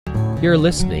You're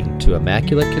listening to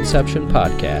Immaculate Conception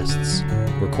Podcasts,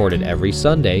 recorded every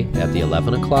Sunday at the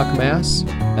 11 o'clock Mass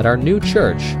at our new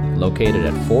church located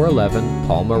at 411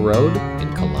 Palma Road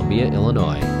in Columbia,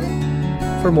 Illinois.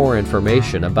 For more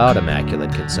information about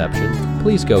Immaculate Conception,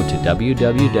 please go to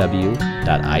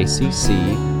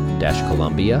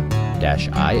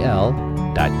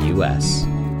www.icc-columbia-il.us.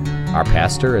 Our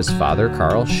pastor is Father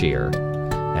Carl Scheer.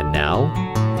 And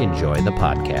now, enjoy the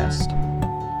podcast.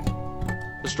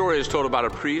 The story is told about a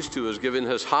priest who was giving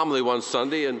his homily one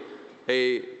Sunday, and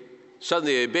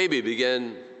suddenly a baby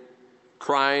began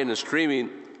crying and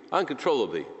screaming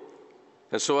uncontrollably.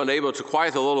 And so, unable to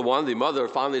quiet the little one, the mother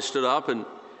finally stood up and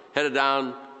headed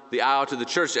down the aisle to the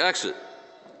church exit.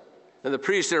 And the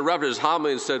priest interrupted his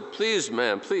homily and said, "Please,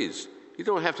 ma'am, please, you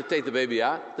don't have to take the baby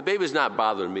out. The baby's not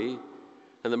bothering me."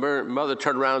 And the mother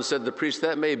turned around and said to the priest,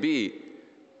 "That may be,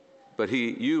 but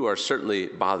you are certainly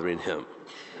bothering him."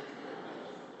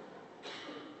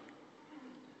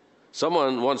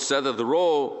 Someone once said that the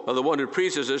role of the one who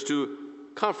preaches is to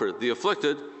comfort the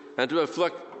afflicted and to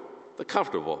afflict the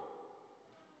comfortable.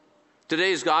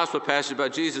 Today's gospel passage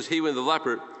about Jesus healing the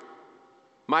leper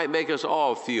might make us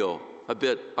all feel a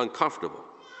bit uncomfortable.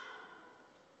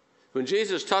 When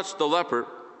Jesus touched the leper,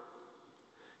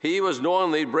 he was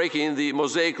knowingly breaking the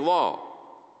Mosaic law,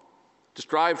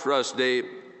 described for us today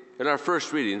in our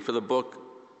first reading for the book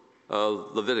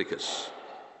of Leviticus.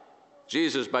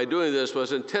 Jesus, by doing this,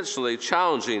 was intentionally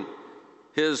challenging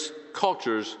his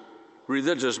culture's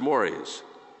religious mores.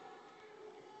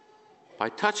 By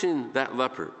touching that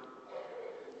leper,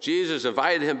 Jesus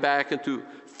invited him back into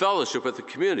fellowship with the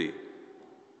community,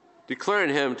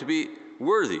 declaring him to be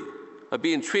worthy of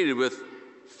being treated with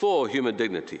full human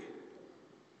dignity.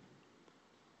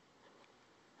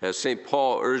 As St.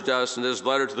 Paul urged us in his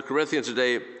letter to the Corinthians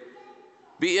today,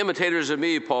 "Be imitators of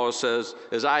me," Paul says,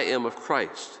 "as I am of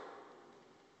Christ."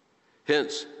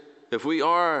 Hence, if we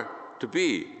are to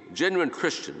be genuine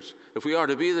Christians, if we are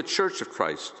to be the Church of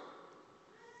Christ,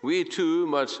 we too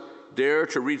must dare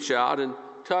to reach out and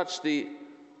touch the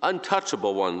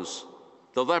untouchable ones,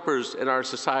 the lepers in our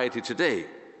society today.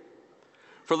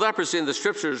 For leprosy in the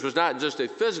Scriptures was not just a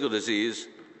physical disease,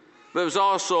 but it was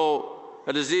also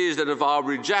a disease that involved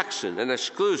rejection and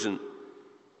exclusion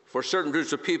for certain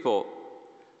groups of people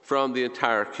from the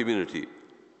entire community,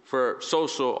 for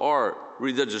social or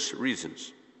religious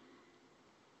reasons.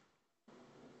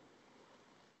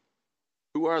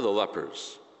 Who are the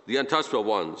lepers, the untouchable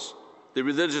ones, the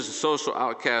religious and social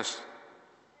outcasts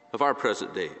of our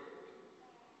present day?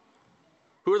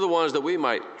 Who are the ones that we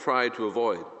might try to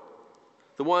avoid,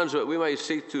 the ones that we might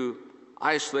seek to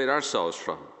isolate ourselves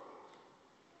from,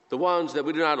 the ones that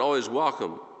we do not always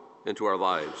welcome into our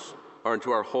lives or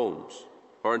into our homes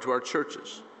or into our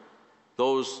churches,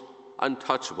 those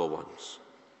untouchable ones?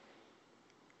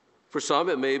 For some,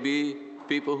 it may be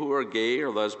people who are gay or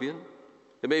lesbian.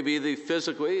 It may be the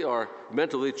physically or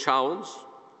mentally challenged.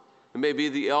 It may be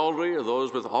the elderly or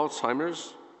those with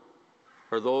Alzheimer's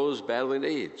or those battling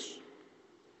AIDS.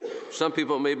 Some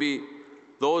people may be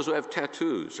those who have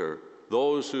tattoos or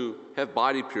those who have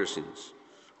body piercings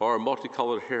or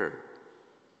multicolored hair,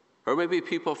 or maybe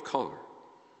people of color,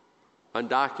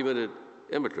 undocumented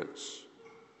immigrants,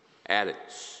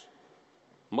 addicts,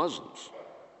 Muslims,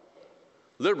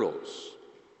 liberals,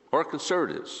 or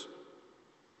conservatives,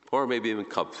 or maybe even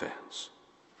Cub fans.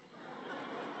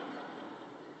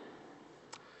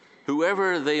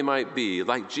 Whoever they might be,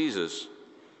 like Jesus,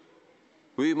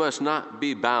 we must not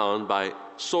be bound by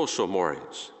social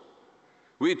mores.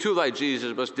 We too, like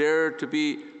Jesus, must dare to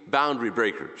be boundary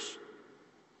breakers.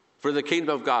 For in the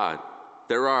kingdom of God,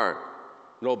 there are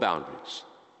no boundaries,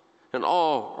 and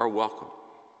all are welcome.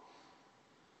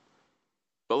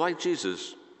 But like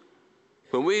Jesus,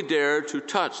 when we dare to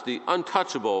touch the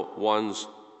untouchable ones,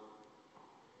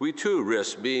 we too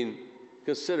risk being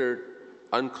considered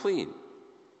unclean.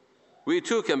 We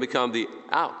too can become the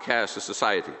outcast of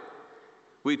society.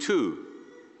 We too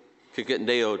can get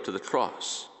nailed to the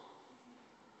cross.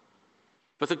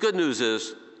 But the good news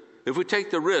is, if we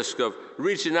take the risk of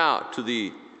reaching out to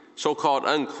the so-called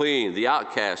unclean, the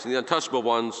outcast, and the untouchable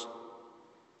ones,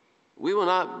 we will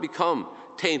not become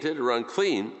tainted or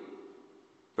unclean,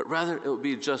 but rather it will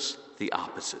be just the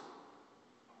opposite.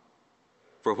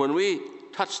 For when we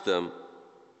touch them,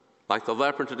 like the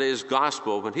leper in today's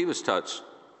gospel, when he was touched,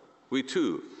 we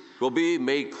too will be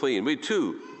made clean. We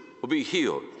too will be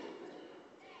healed.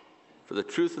 For the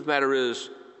truth of the matter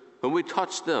is, when we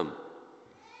touch them,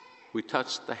 we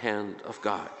touch the hand of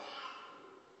God.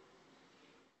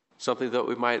 Something that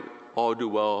we might all do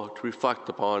well to reflect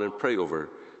upon and pray over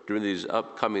during these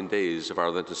upcoming days of our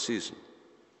Lenten season.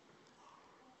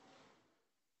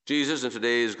 Jesus, in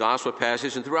today's gospel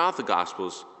passage and throughout the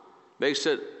Gospels, makes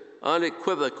it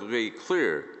unequivocally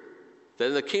clear that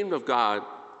in the kingdom of God,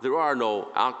 there are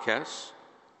no outcasts,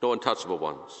 no untouchable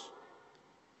ones.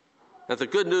 And the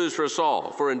good news for us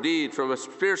all, for indeed, from a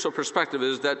spiritual perspective,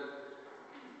 is that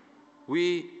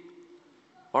we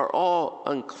are all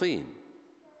unclean,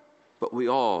 but we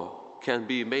all can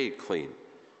be made clean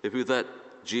if we let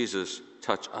Jesus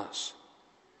touch us.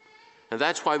 And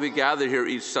that's why we gather here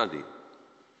each Sunday,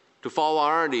 to fall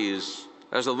on our knees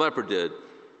as the leper did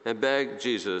and beg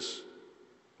Jesus,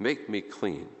 make me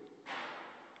clean.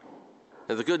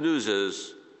 And the good news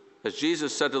is, as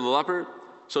Jesus said to the leper,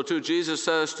 so too Jesus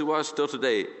says to us still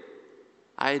today,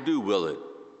 I do will it,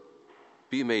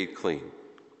 be made clean.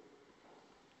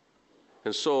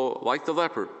 And so, like the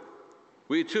leper,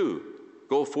 we too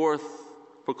go forth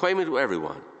proclaiming to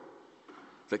everyone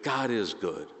that God is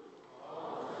good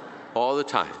all the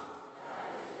time.